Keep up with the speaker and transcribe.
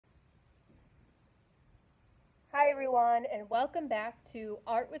Hi everyone, and welcome back to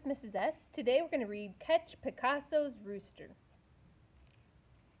Art with Mrs. S. Today we're going to read Catch Picasso's Rooster.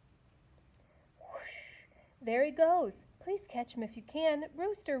 Whoosh, there he goes. Please catch him if you can.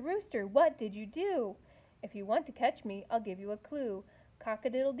 Rooster, rooster, what did you do? If you want to catch me, I'll give you a clue.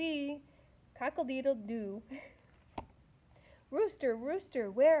 Cock-a-diddle-dee, cockle-deedle-doo. Rooster, rooster,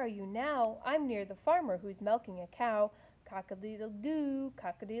 where are you now? I'm near the farmer who's milking a cow. Cock-a-deedle-doo,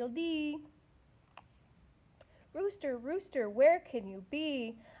 cock-a-deedle-dee. Rooster, rooster, where can you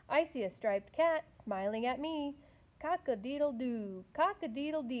be? I see a striped cat smiling at me. Cock-a-deedle-doo,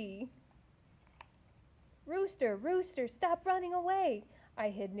 cock-a-deedle-dee. Rooster, rooster, stop running away. I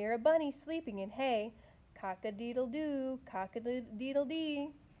hid near a bunny sleeping in hay. Cock-a-deedle-doo, cock-a-deedle-dee.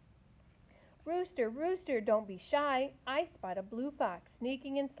 Rooster, rooster, don't be shy. I spot a blue fox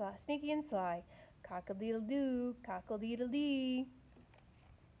sneaky and sly. Cock-a-deedle-doo, cock-a-deedle-dee.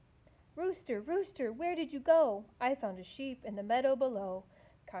 Rooster, rooster, where did you go? I found a sheep in the meadow below.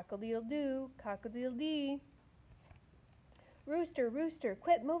 Cock-a-deedle-doo, cock-a-deedle-dee. Rooster, rooster,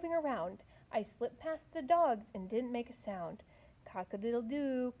 quit moving around. I slipped past the dogs and didn't make a sound.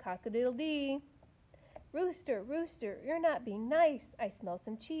 Cock-a-deedle-doo, cock-a-deedle-dee. Rooster, rooster, you're not being nice. I smell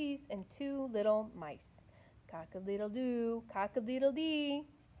some cheese and two little mice. Cock-a-deedle-doo, cock-a-deedle-dee.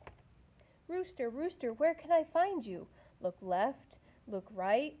 Rooster, rooster, where can I find you? Look left, look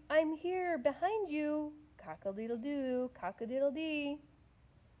right, I'm here behind you. Cock-a-deedle-doo, cock-a-deedle-dee.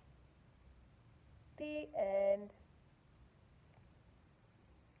 The end.